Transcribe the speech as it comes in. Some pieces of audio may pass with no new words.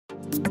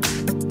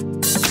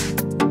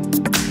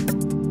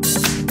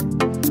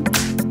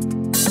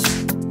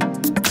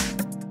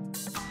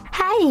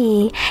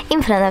Hi!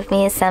 In front of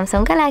me is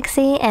Samsung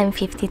Galaxy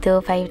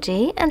M52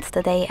 5G, and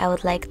today I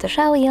would like to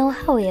show you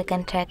how you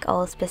can check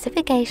all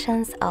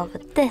specifications of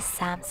this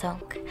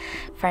Samsung.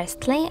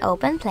 Firstly,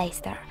 open Play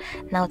Store.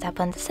 Now tap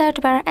on the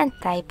search bar and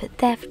type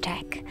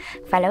DevCheck.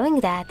 Following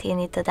that, you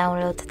need to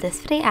download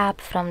this free app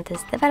from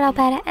this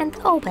developer and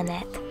open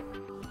it.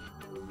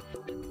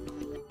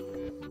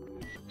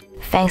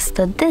 Thanks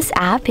to this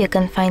app, you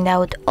can find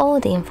out all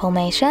the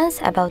information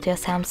about your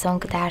Samsung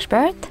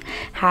dashboard,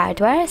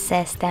 hardware,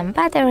 system,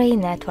 battery,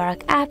 network,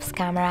 apps,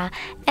 camera,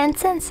 and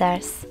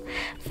sensors.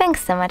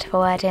 Thanks so much for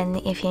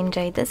watching. If you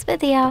enjoyed this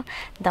video,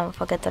 don't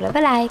forget to leave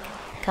a like,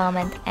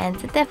 comment, and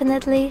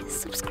definitely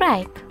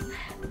subscribe.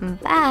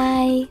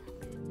 Bye!